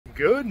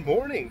Good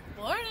morning.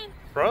 Morning.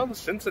 From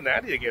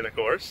Cincinnati again, of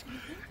course.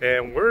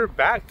 And we're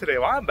back today,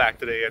 well, I'm back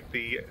today at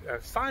the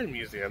Sign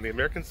Museum, the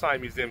American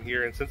Sign Museum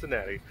here in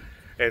Cincinnati.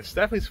 And it's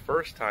Stephanie's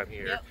first time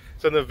here. Yep.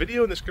 So in the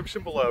video in the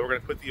description below, we're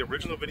going to put the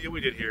original video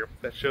we did here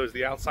that shows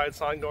the outside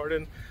sign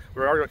garden.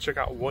 We're already going to check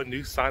out one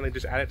new sign they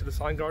just added to the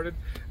sign garden,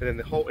 and then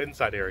the whole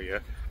inside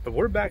area. But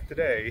we're back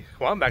today,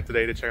 well, I'm back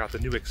today to check out the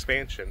new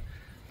expansion.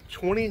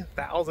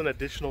 20,000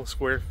 additional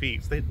square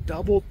feet. So they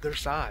doubled their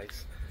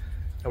size.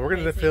 And we're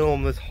going to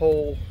film this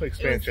whole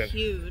expansion. It was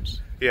huge.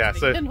 Yeah,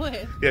 so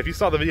if you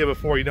saw the video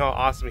before, you know how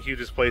awesome and huge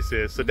this place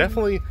is. So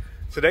definitely,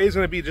 today is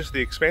going to be just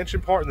the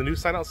expansion part and the new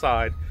sign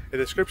outside. The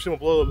description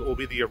below will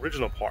be the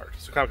original part.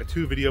 So kind of like a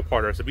 2-video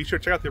parter. So be sure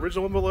to check out the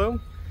original one below, and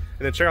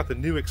then check out the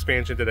new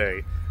expansion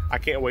today. I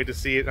can't wait to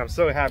see it. I'm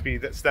so happy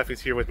that Stephanie's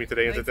here with me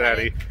today in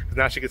Cincinnati, because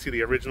now she can see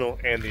the original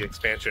and the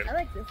expansion. I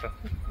like this,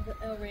 the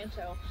El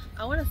Rancho.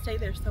 I want to stay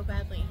there so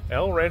badly.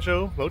 El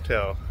Rancho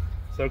Motel.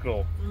 So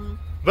cool.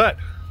 But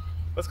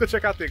let's go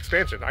check out the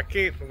expansion. I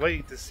can't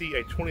wait to see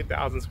a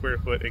 20,000 square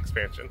foot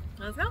expansion.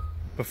 Let's go.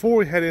 Before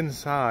we head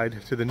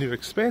inside to the new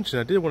expansion,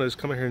 I did want to just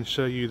come here and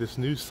show you this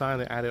new sign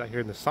they added out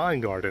here in the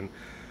sign garden,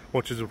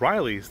 which is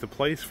Riley's, the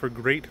place for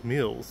great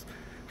meals.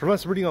 From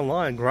us reading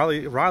online,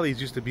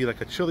 Riley's used to be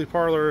like a chili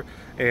parlor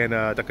and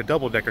like a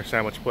double-decker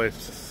sandwich place.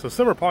 So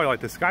similar probably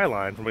like the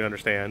Skyline, from what we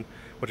understand,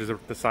 which is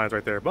the signs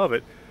right there above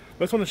it.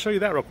 But I just want to show you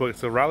that real quick.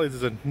 So Riley's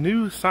is a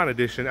new sign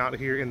addition out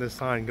here in the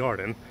sign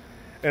garden.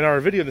 In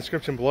our video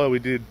description below, we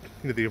did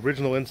the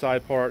original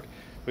inside part.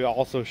 We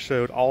also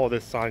showed all of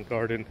this sign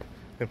garden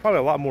in probably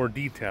a lot more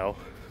detail.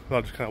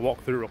 I'll just kind of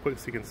walk through real quick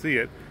so you can see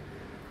it.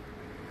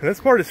 And this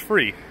part is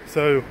free,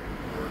 so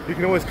you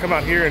can always come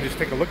out here and just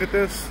take a look at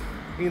this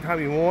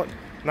anytime you want,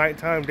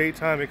 nighttime,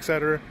 daytime,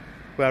 etc.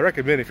 But I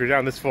recommend if you're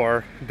down this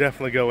far,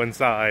 definitely go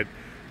inside,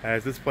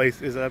 as this place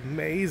is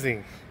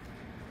amazing.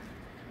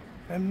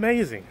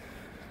 Amazing.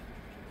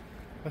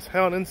 Let's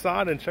head on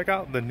inside and check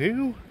out the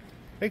new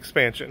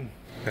expansion.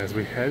 As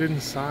we head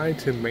inside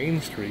to Main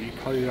Street, you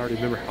probably already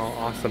remember how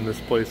awesome this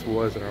place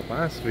was in our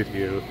last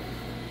video.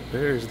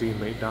 There's the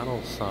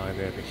McDonald's sign.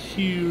 They have a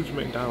huge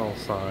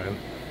McDonald's sign.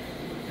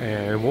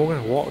 And we're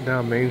going to walk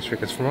down Main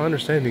Street, because from my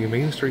understanding,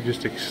 Main Street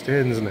just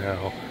extends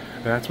now.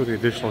 And that's where the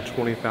additional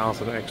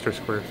 20,000 extra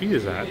square feet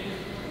is at.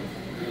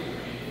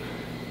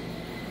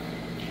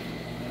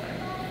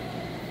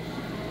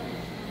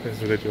 This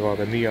is where they do all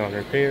the neon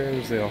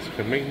repairs. They also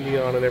can make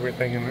neon and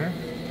everything in there.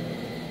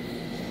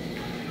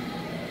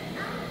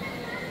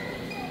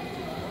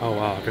 Oh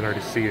wow, I can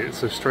already see it.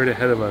 So straight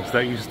ahead of us,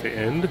 that used to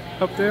end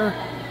up there.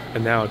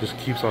 And now it just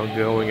keeps on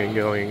going and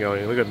going and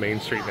going. Look at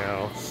Main Street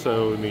now.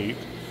 So neat.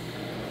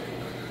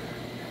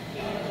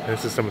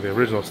 This is some of the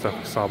original stuff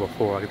we saw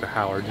before, like the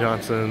Howard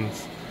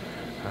Johnson's,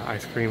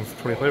 ice cream,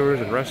 20 flavors,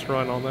 and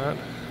restaurant, all that.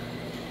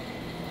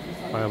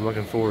 I am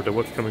looking forward to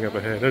what's coming up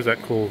ahead. There's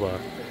that cool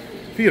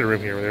theater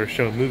room here where they were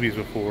showing movies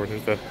before.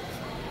 There's the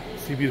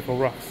See Beautiful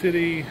Rock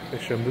City. They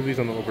show movies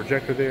on the little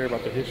projector there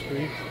about the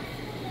history.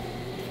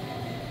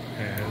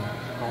 And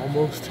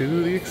almost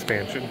to the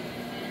expansion.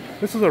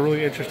 This is a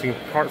really interesting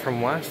part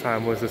from last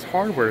time, was this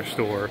hardware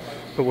store.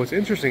 But what's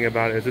interesting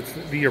about it is it's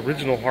the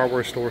original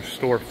hardware store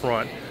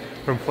storefront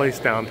from place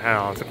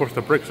downtown. So of course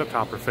the bricks up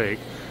top are fake.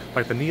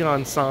 Like the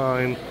neon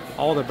sign,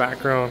 all the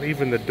background,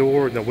 even the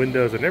door and the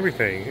windows and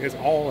everything is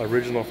all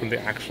original from the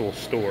actual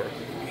store.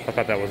 I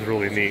thought that was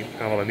really neat.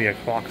 All the neon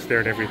clocks there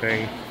and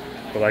everything.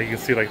 But like you can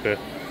see, like the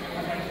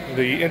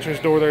entrance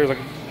door there is like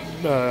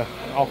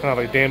all kind of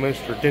like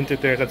damaged or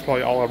dented there. That's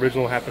probably all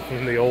original, happened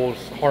from the old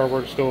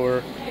hardware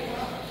store.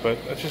 But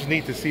it's just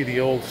neat to see the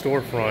old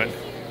storefront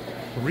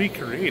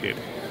recreated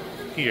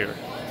here.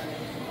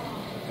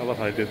 I love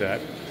how they did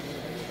that.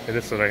 And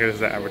this one right here is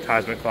the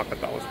advertisement clock I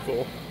thought was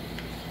cool.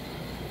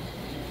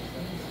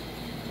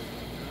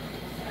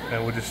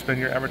 And we'll just spin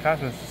your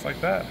advertisements just like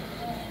that.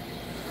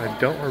 I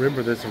don't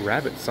remember this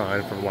rabbit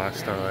sign from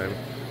last time.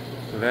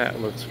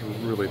 That looks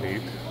really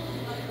neat.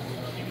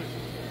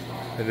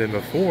 And then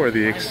before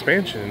the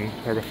expansion,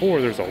 or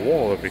before, there's a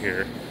wall over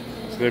here.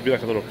 So there'd be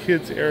like a little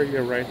kids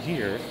area right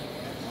here.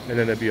 And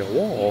then there'd be a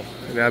wall,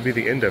 and that'd be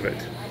the end of it.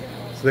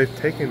 So they've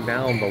taken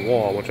down the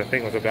wall, which I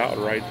think was about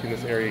right in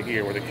this area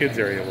here where the kids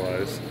area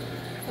was.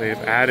 They've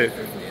added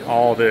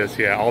all this.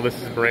 Yeah, all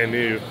this is brand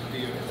new.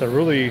 So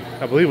really,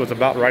 I believe it was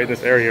about right in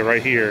this area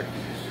right here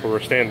where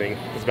we're standing.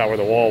 It's about where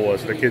the wall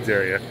was, the kids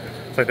area.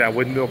 It's like that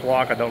windmill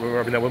block. I don't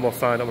remember that windmill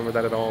sign. I don't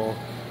remember that at all.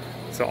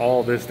 So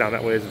all this down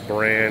that way is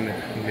brand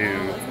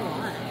new.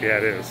 Yeah,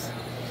 it is.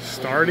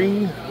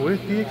 Starting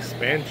with the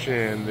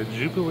expansion, the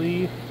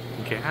Jubilee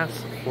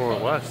Gas for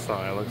Less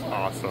sign looks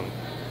awesome.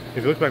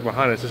 If you look back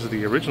behind us, this is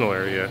the original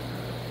area.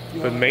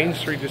 But Main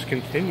Street just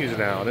continues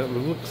now, and it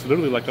looks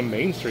literally like a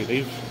Main Street.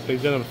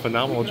 They've done a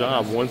phenomenal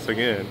job once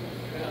again.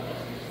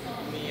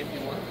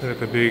 Look at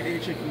the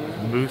big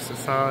moose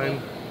sign.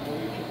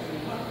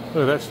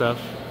 Look at that stuff.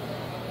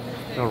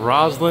 A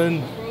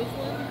Roslyn.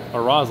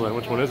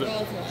 Which one is it?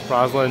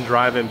 Roslyn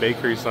Drive-In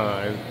Bakery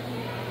sign.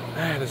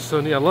 Man, it's so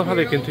neat. I love how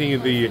they continue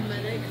the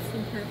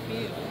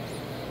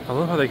I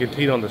love how they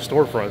compete on the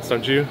storefronts,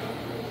 don't you?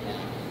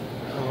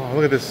 Oh,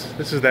 look at this.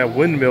 This is that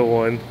windmill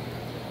one.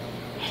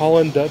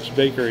 Holland Dutch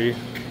Bakery.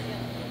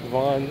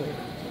 Von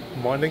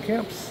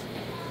Mondenkamps?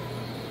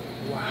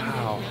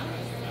 Wow.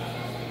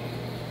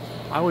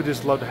 I would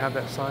just love to have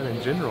that sign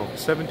in general.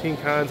 17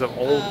 kinds of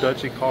old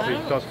Dutchy coffee,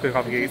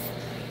 coffee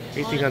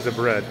 18 kinds of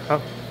bread. Huh?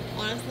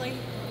 Honestly,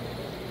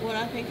 what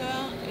I think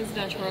about is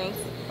Dutch Bros.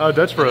 Oh,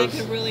 Dutch Bros. They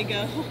could really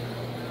go.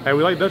 Hey,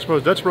 we like Dutch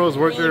Bros. Dutch Bros,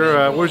 where's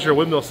Really where's your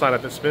windmill sign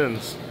at that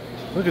spins?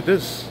 Look at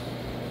this.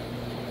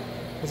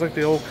 It's like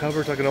the old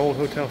cupboards, like an old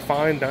hotel.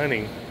 Fine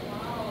dining.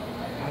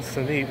 That's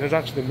so neat. There's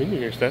actually the menu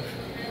here, Steph.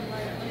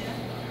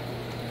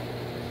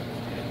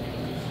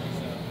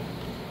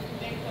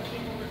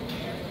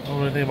 I don't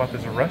know anything about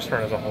this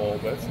restaurant as a whole,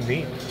 but it's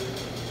neat.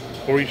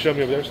 What were you showing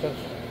me over there, Steph?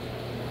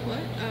 What?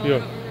 Oh,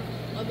 Yeah.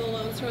 The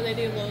loan store, they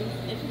do loans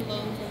and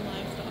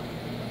livestock.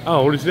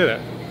 Oh, where did you see that?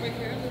 Right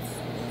here,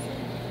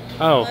 this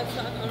Oh,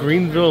 livestock.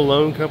 Greenville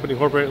Loan Company,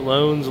 Corporate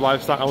Loans,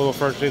 Livestock, Automobile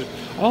Furniture.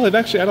 Oh, they've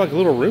actually added like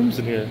little rooms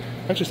in here.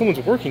 Actually, someone's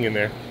working in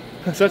there.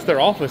 So that's their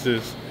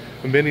offices.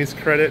 Minnie's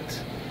Credit,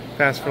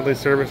 Fast Friendly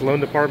Service, Loan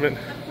Department.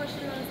 I have a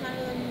question on the side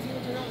of the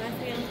museum to know. Ask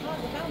me on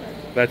Todd, the founder.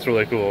 That's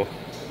really cool.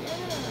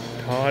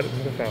 Todd,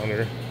 the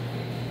founder.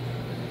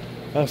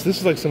 Oh, so this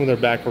is like some of their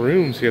back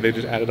rooms here they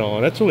just added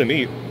on. That's really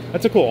neat.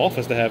 That's a cool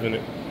office to have in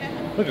it.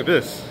 Yeah. Look at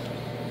this.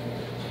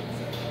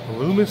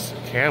 Loomis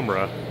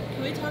camera.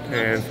 Can we talk about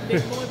And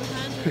this big boy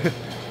behind you?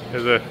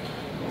 there's a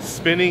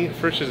spinning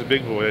Frisch's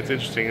Big Boy. That's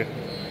interesting.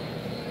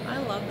 I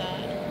love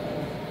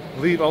that.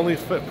 Leave only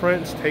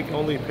footprints, take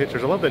only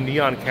pictures. I love the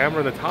neon camera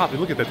on the top. You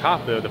look at the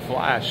top though, the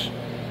flash.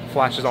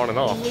 Flashes on and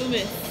off.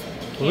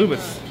 Loomis.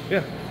 Loomis,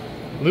 yeah.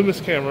 Loomis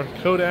camera,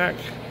 Kodak.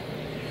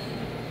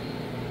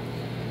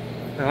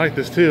 I like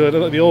this too.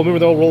 Remember the old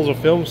rolls of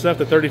film stuff,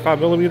 the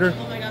 35mm?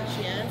 Oh my gosh,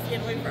 yes.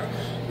 Can't wait for.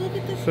 Look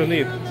at the So bear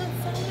neat. on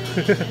that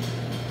side.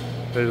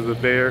 There's the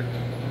bear.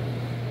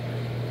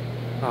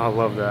 Oh, I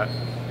love that.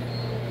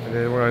 And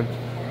then we're going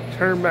to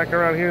turn back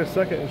around here in a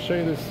second and show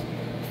you this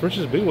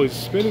Frisch's Big Boy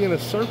spinning in a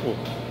circle.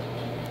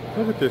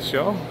 Look at this,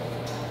 y'all.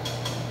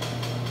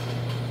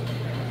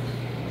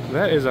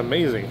 That is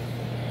amazing.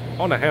 I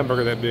want a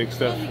hamburger that big I don't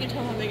stuff. know if you can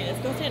tell how big it is.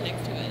 Go stand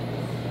next to it.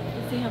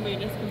 Let's see how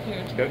big it is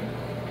compared to, Okay.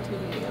 to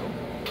the deal.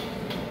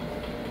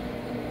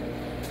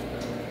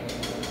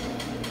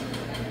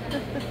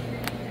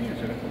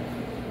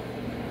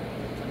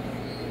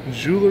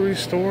 Jewelry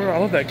store. I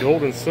love that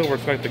gold and silver.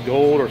 It's like the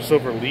gold or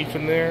silver leaf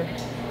in there.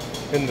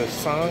 And the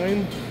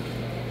sign.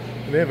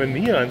 And they have a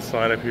neon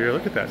sign up here.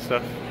 Look at that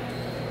stuff.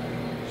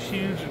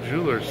 Huge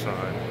jeweler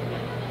sign.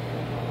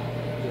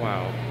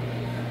 Wow.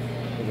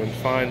 And then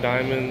fine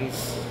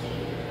diamonds.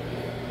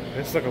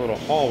 It's like a little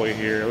hallway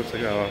here. It looks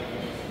like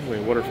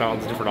water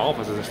fountains, different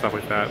offices and stuff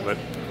like that. But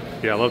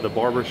yeah, I love the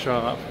barber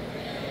shop.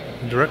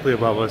 Directly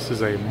above us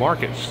is a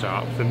market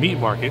shop, the meat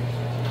market.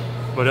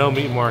 Model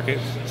Meat Market,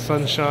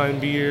 Sunshine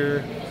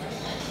Beer.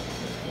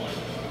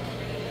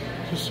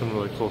 Just some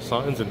really cool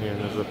signs in here.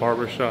 There's a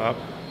barber shop.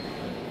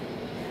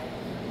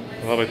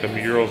 I love like the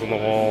murals on the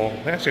wall.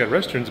 They actually got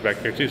restrooms back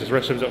here too. So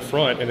there's restrooms up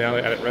front, and now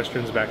they added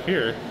restrooms back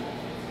here.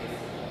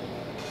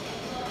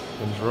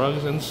 And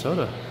drugs and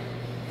soda.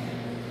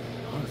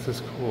 Oh, this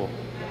is cool.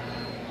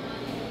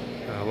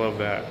 I love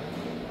that.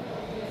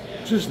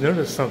 Just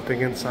noticed something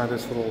inside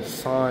this little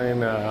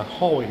sign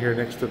hallway here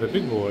next to the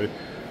Big Boy.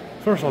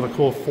 First of all, the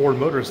cool Ford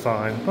Motor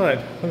sign, but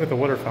look at the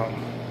water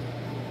fountain.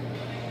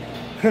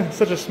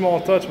 Such a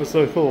small touch, but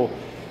so cool.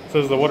 So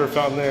there's the water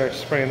fountain there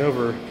spraying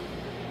over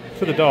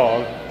to the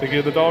dog to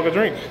give the dog a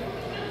drink.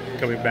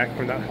 Coming back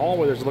from that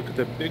hallway, there's a look at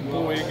the Big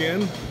Boy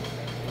again.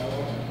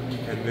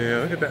 And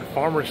then look at that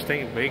Farmer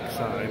State Bake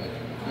sign.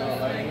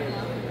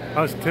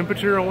 Oh, it's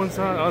temperature on one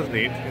side. Oh, that's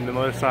neat. And then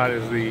the other side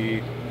is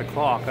the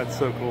clock. That's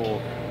so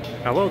cool.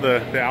 I love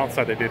the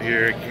outside they did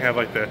here. You have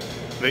like the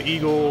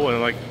eagle and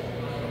like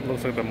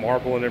looks like the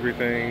marble and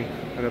everything.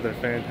 Another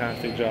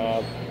fantastic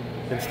job.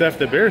 And Steph,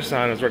 the bear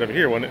sign was right over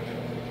here, wasn't it?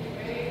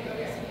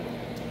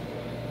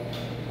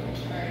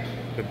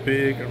 The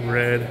Big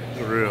Red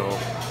Grill.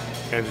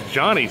 And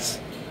Johnny's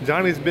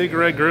Big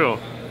Red Grill.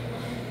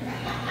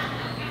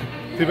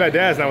 Too bad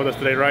Dad's not with us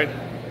today, right?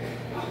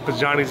 It's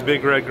Johnny's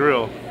Big Red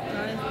Grill.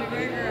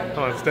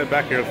 Come on, step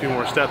back here a few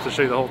more steps to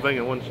show you the whole thing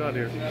in one shot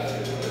here.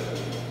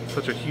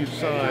 Such a huge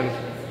sign.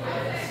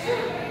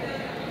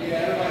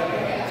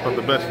 It's about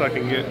the best I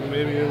can get.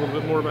 Maybe a little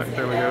bit more back.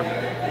 There we go.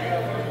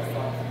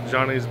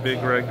 Johnny's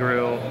Big Red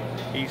Grill,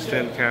 East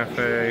End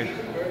Cafe.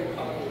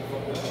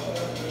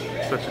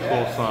 Such a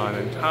cool sign.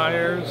 And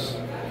tires.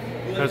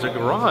 There's a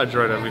garage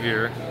right over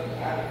here.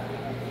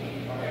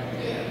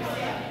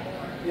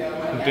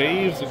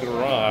 Dave's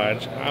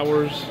Garage.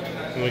 Hours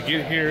when we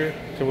get here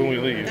to when we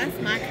leave.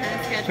 That's my kind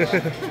of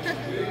schedule.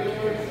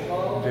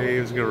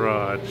 Dave's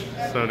Garage.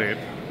 So neat.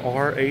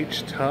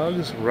 RH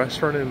Tugs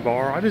Restaurant and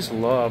Bar. I just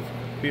love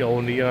the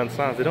old neon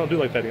signs. They don't do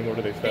like that anymore,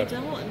 do they, Steph? They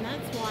don't, and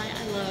that's why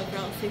I love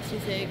Route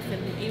 66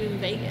 and even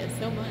Vegas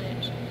so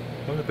much.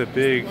 Look at the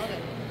big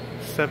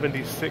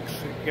 76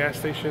 gas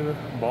station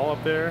ball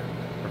up there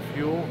for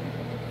fuel.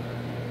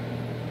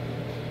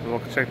 And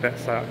we'll check that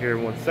side out here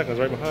in 1 second.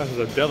 Right behind us is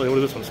a deli. What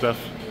is this one, Steph?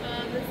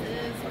 This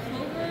is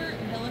Clover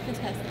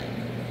Delicatessen.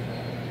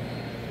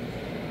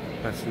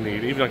 That's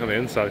neat. Even like on the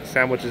inside,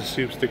 sandwiches,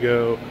 soups to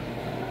go,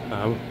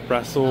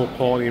 Brussels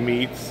quality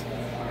meats,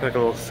 like a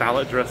little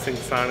salad dressing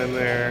sign in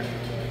there.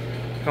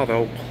 All the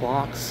old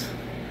clocks.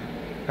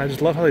 I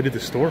just love how they did the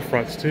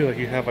storefronts too. Like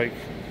you have like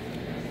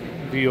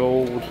the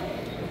old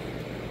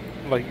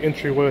like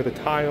entryway with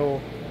the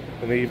tile,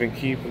 and they even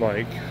keep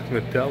like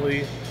the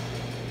deli,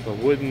 the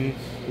wooden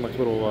like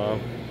little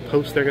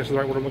post there, I guess is the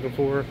right word I'm looking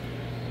for.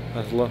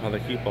 I just love how they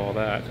keep all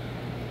that.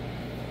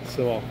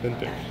 So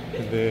authentic.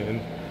 And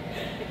then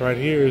right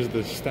here is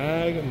the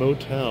Stag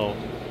Motel.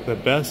 The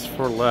best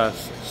for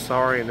less.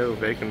 Sorry, no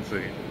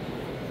vacancy.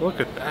 Look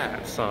at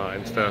that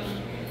sign stuff.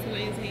 It's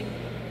amazing.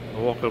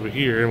 I'll walk over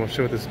here and we'll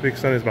show what this big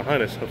sign is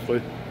behind us,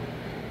 hopefully.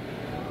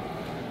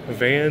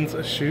 Vans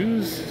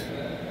shoes.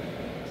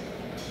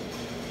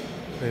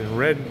 And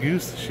Red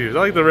Goose shoes. I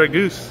like the Red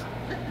Goose.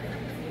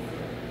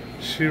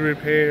 Shoe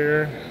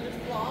repair.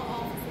 There's law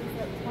offices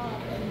at the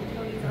top and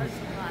Tony's art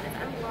supplies.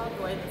 I love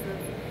the way this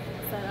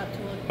is set up to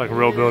look Like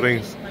real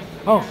buildings. Like,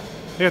 Oh,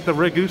 they got the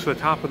Red Goose at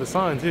the top of the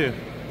sign too.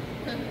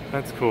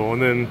 That's cool.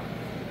 And then,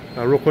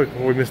 real quick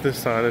before we miss this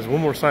sign, there's one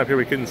more sign up here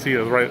we couldn't see. It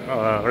was right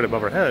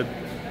above our head.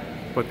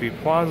 But the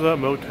Plaza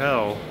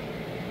Motel.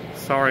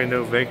 Sorry,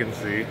 no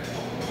vacancy.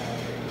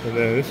 And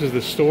then this is the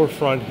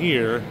storefront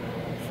here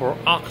for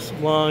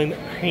Oxline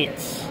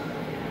Paints.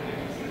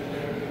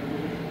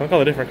 Look at all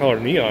the different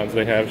colored neons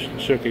they have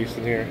showcased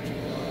in here.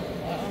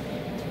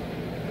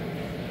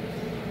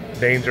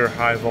 Danger,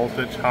 high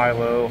voltage, high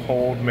low,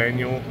 hold,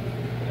 manual.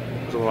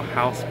 There's a little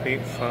house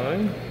paint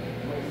sign.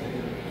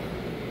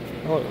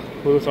 Oh,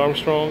 Louis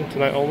Armstrong,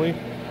 tonight only.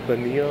 The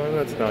neon,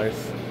 that's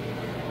nice.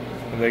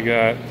 And they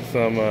got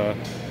some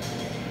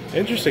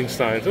interesting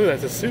signs. Oh,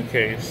 that's a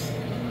suitcase.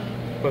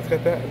 But it's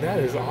got that. That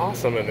is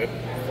awesome in it.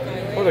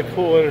 What a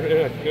cool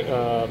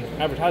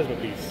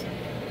advertisement piece.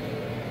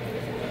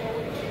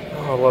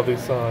 Oh, I love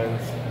these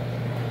signs.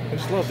 I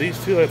just love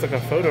these too. It's like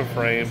a photo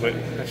frame, but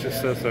that's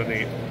just so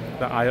neat.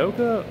 The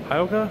Ioka?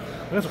 I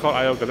guess it's called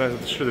Ioka.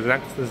 That's sure the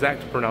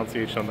exact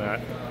pronunciation on that.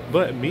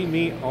 But meet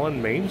me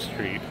on Main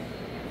Street.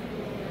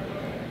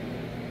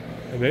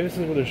 And maybe this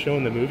is where they're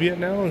showing the movie at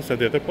now instead of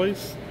the other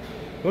place.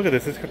 Look at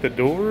this. It's got the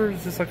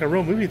doors. It's like a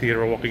real movie theater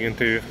we're walking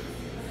into.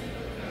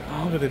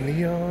 Oh, look at the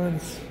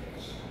neons.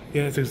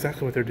 Yeah, that's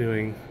exactly what they're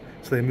doing.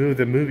 So they moved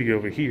the movie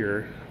over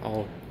here.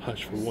 I'll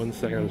hush for 1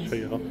 second. I'll show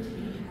you all.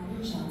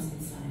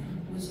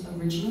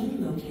 Originally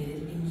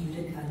located in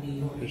Utica,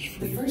 New York. There's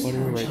free butter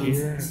right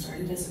here.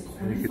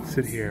 And you could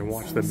sit here and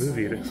watch the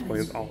movie. It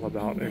explains all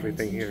about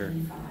everything here.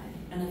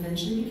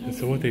 And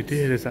so what they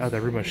did is out of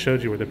that room I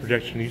showed you where the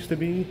projection used to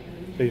be,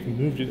 they've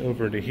moved it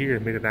over to here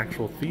and made an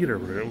actual theater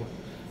room.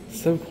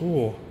 So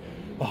cool.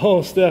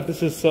 Oh, Steph,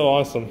 this is so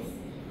awesome.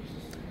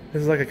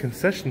 This is like a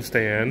concession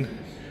stand.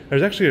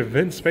 There's actually an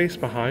event space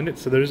behind it,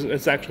 so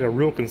it's actually a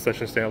real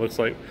concession stand. It looks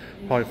like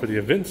probably for the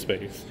event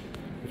space.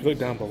 If you look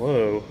down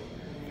below,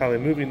 probably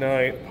movie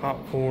night,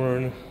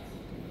 popcorn,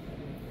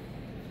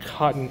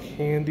 cotton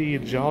candy,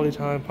 Jolly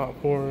Time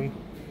popcorn.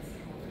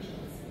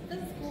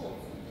 That's cool.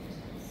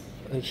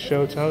 And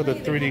Showtime, the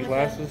 3D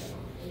glasses.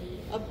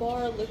 A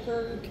bar,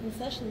 liquor,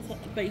 concessions,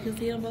 but you can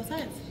see it on both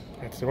sides.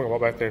 So we're gonna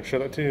walk back there and show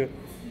that too.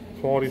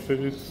 Quality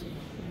foods.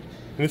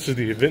 And this is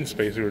the event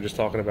space we were just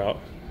talking about.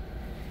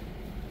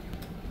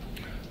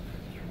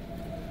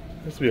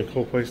 This would be a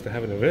cool place to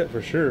have an event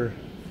for sure.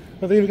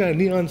 Oh, they even got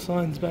neon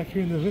signs back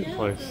here in the event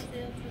place.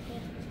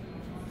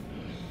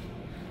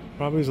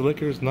 Robbie's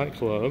Liquors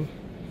nightclub.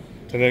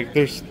 And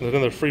there's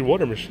another free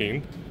water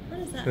machine. What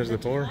is that? There's the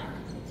bar.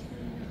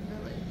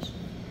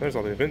 There's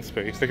all the event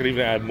space. They could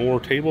even add more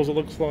tables, it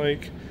looks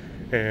like.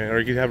 Or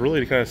you could have really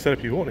the kind of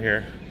setup you want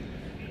here.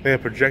 They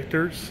have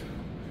projectors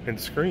and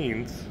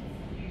screens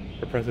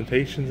for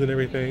presentations and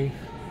everything.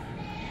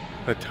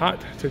 The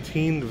Tot to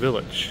Teen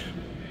Village.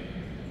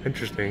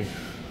 Interesting.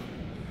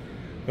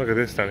 Look at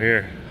this down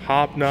here.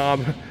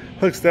 Hobnob.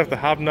 Look, Steph, the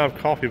Hobnob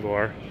Coffee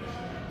Bar.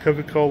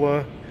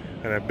 Coca-Cola.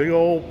 And a big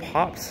old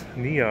Pops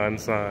neon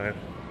sign.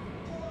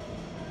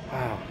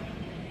 Wow.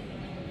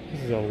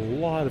 This is a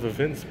lot of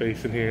event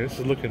space in here. This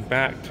is looking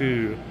back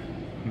to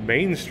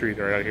Main Street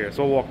right out here.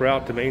 So we'll walk right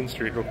out to Main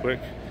Street real quick.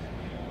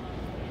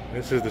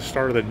 This is the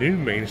start of the new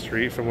Main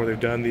Street from where they've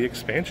done the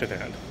expansion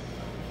at.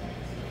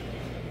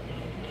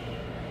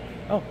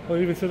 Oh, well,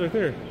 it even says right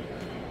there.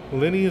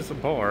 Lenny's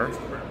Bar.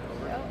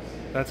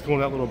 That's going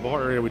to that little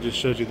bar area we just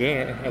showed you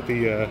there at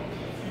the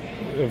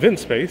event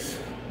space.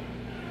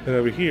 And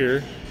over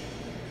here,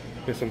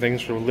 there's some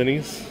things for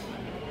Lenny's.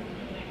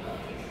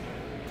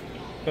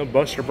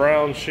 Buster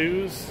Brown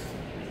shoes.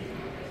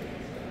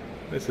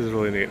 This is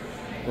really neat.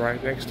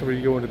 Right next to where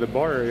you go into the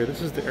bar area,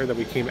 this is the area that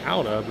we came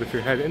out of, but if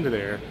you're heading into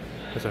there,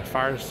 there's a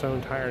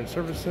Firestone Tire and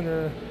Service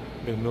Center,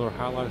 big Miller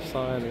High Life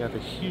sign. They got the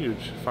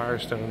huge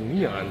Firestone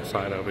neon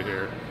sign over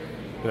here.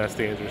 And that's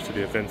the entrance to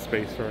the event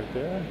space right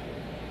there.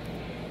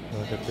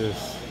 Look at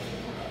this.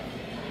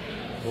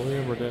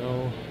 William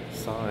Riddell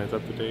signs,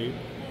 up to date.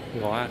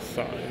 Glass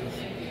signs.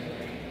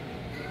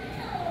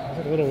 There's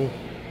like a little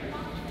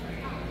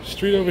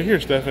street over here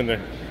stuff in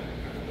there.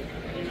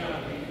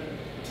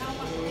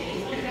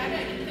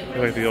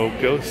 Like the old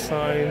ghost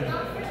sign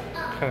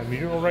kind of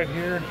mural right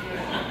here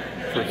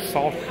for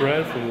soft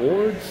bread from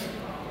Ward's.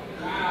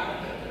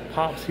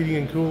 Pops Heating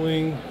and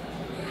Cooling.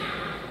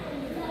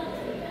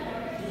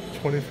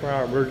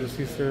 24-hour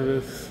emergency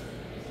service.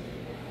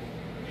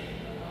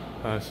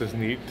 It's just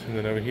neat. And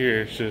then over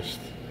here, it's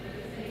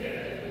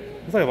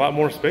like a lot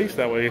more space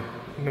that way.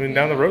 I mean,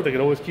 down the road, they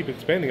could always keep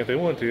expanding if they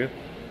want to.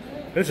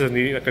 This is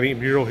neat, like a neat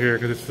mural here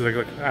because it's like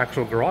an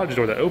actual garage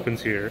door that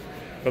opens here.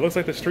 But it looks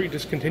like the street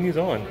just continues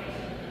on.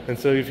 And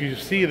so if you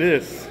see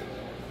this,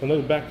 and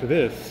look back to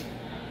this,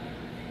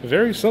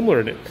 very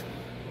similar to it.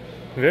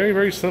 Very,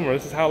 very similar.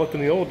 This is how it looked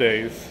in the old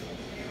days.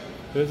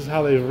 This is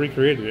how they've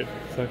recreated it.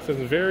 So it's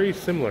very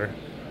similar.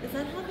 Is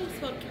that how they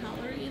spelled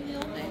calorie in the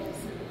old days?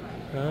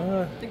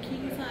 The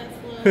king size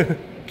look.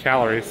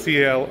 Calorie,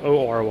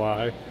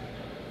 C-L-O-R-Y.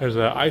 There's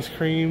an ice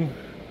cream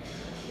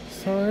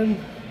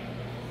sign.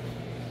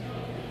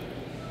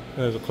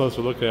 There's a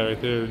closer look at it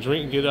right there.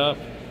 Drink, get up,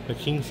 the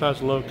king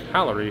size low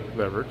calorie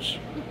beverage.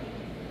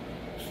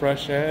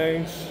 Fresh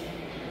eggs.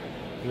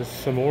 And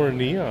some more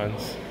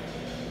neons.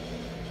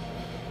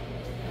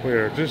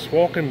 We're just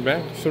walking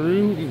back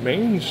through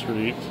Main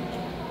Street.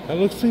 That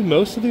looks to be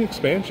most of the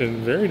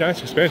expansion. Very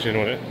nice expansion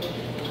on it.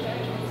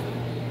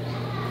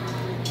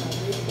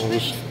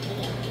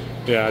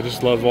 Yeah, I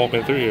just love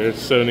walking through here.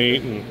 It's so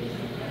neat, and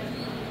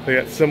they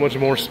got so much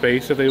more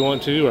space if they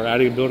want to, or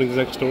adding buildings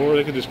next door.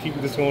 They could just keep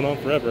this going on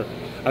forever.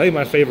 I think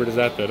my favorite is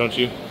that though, don't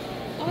you?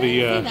 Oh, I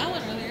didn't see that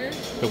one earlier.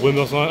 The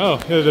windmill sign.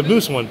 Oh, yeah, the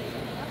moose one.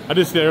 I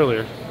did see that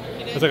earlier.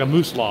 It's like a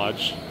moose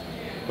lodge.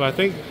 But I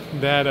think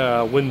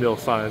that windmill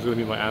sign is going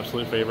to be my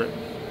absolute favorite.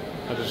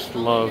 I just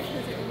love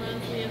Because it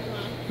reminds me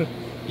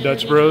of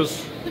Dutch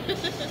Bros.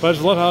 But I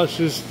just love how it's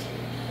just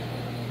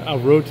a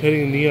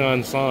rotating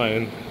neon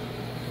sign.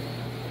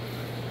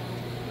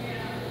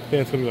 I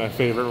think that's going to be my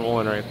favorite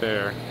one right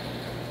there.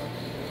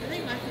 I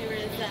think my favorite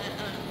is that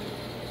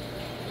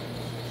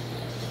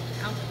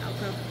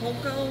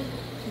Acapulco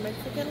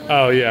Mexican one.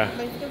 Oh, yeah.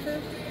 Mexican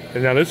food.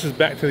 And now this is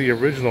back to the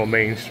original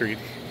Main Street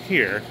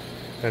here.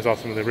 There's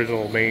also the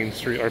original Main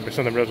Street, or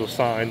some of the original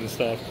signs and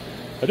stuff.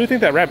 I do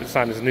think that rabbit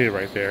sign is new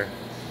right there.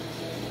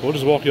 We'll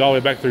just walk you all the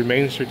way back through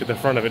Main Street to the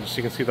front of it so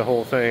you can see the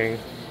whole thing.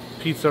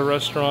 Pizza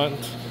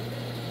restaurant.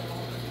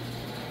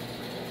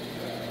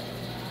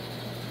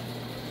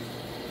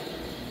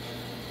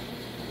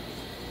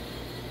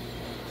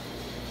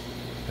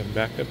 And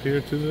back up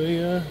here to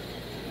the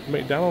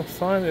McDonald's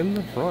sign in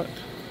the front.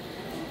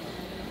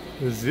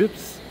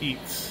 Zips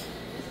Eats.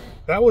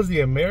 That was the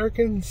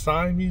American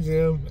Sign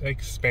Museum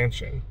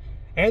expansion.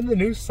 And the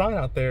new sign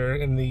out there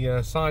in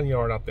the sign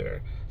yard out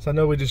there. So I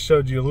know we just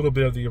showed you a little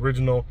bit of the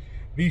original.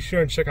 Be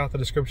sure and check out the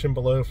description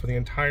below for the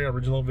entire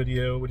original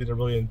video. We did a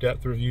really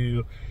in-depth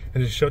review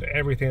and just showed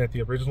everything that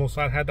the original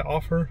site had to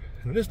offer.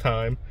 And this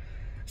time,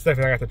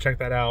 Stephanie and I got to check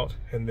that out.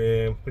 And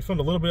then we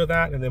filmed a little bit of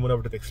that and then went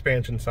over to the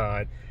expansion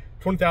side.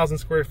 20,000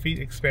 square feet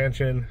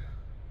expansion.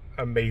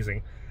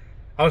 Amazing.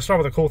 I'll start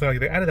with a cool thing. Like,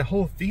 they added a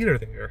whole theater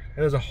there, and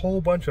there's a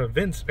whole bunch of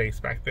event space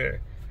back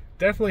there.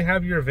 Definitely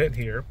have your event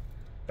here.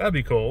 That'd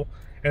be cool.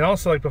 And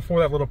also, like before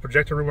that little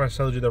projector room where I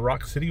showed you the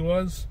Rock City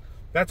was,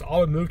 that's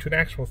all moved to an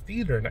actual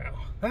theater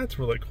now. That's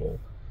really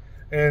cool.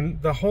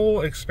 And the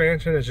whole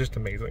expansion is just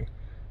amazing.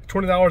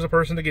 $20 a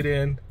person to get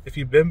in. If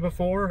you've been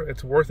before,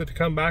 it's worth it to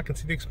come back and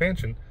see the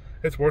expansion.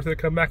 It's worth it to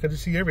come back and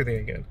just see everything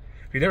again.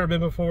 If you've never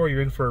been before,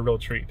 you're in for a real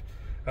treat.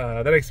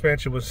 That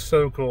expansion was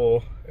so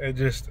cool. It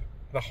just,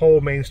 the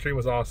whole Main Street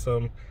was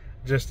awesome.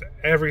 Just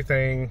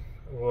everything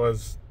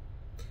was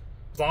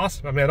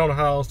awesome. I mean, I don't know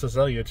how else to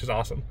tell you. It's just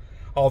awesome.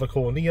 All the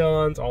cool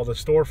neons, all the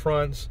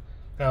storefronts.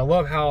 And I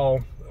love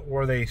how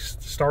where they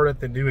started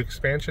the new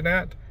expansion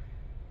at,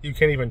 you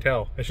can't even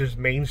tell. It's just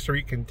Main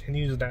Street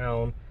continues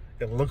down.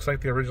 It looks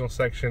like the original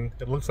section.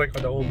 It looks like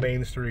the old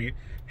Main Street.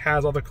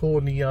 Has all the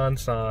cool neon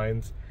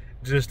signs.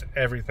 Just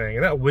everything.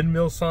 And that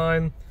windmill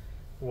sign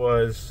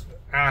was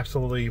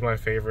absolutely my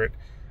favorite.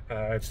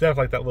 It's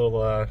definitely like that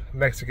little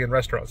Mexican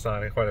restaurant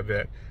sign quite a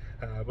bit.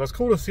 But it's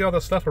cool to see all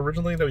the stuff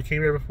originally that we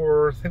came here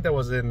before. I think that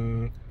was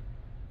in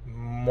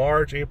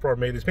March, April, or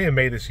May. This maybe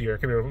May this year. I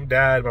came here with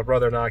Dad, my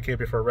brother, and I came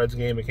here for a Reds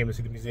game. We came to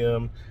see the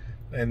museum,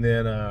 and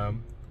then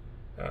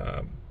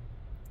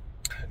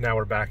now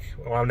we're back.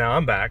 Well, now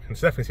I'm back, and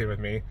Stephanie's here with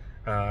me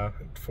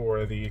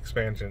for the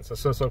expansion.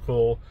 So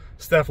cool.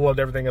 Steph loved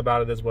everything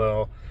about it as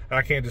well.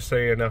 I can't just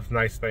say enough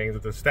nice things.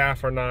 The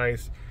staff are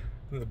nice.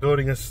 The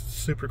building is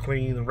super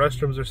clean. The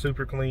restrooms are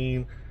super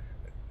clean.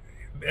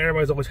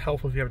 Everybody's always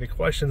helpful if you have any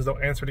questions. They'll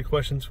answer any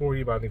questions for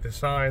you about the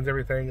signs,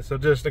 everything. So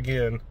just,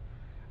 again,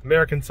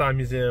 American Sign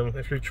Museum.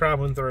 If you're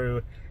traveling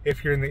through,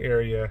 if you're in the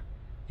area,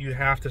 you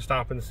have to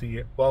stop and see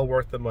it. Well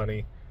worth the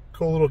money.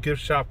 Cool little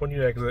gift shop when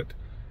you exit.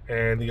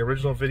 And the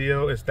original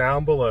video is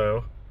down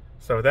below.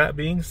 So with that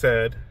being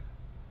said,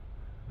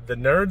 the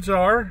nerds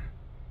are,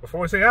 before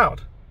we say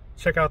out,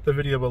 check out the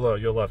video below.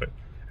 You'll love it.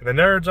 And the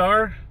nerds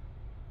are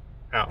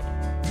out.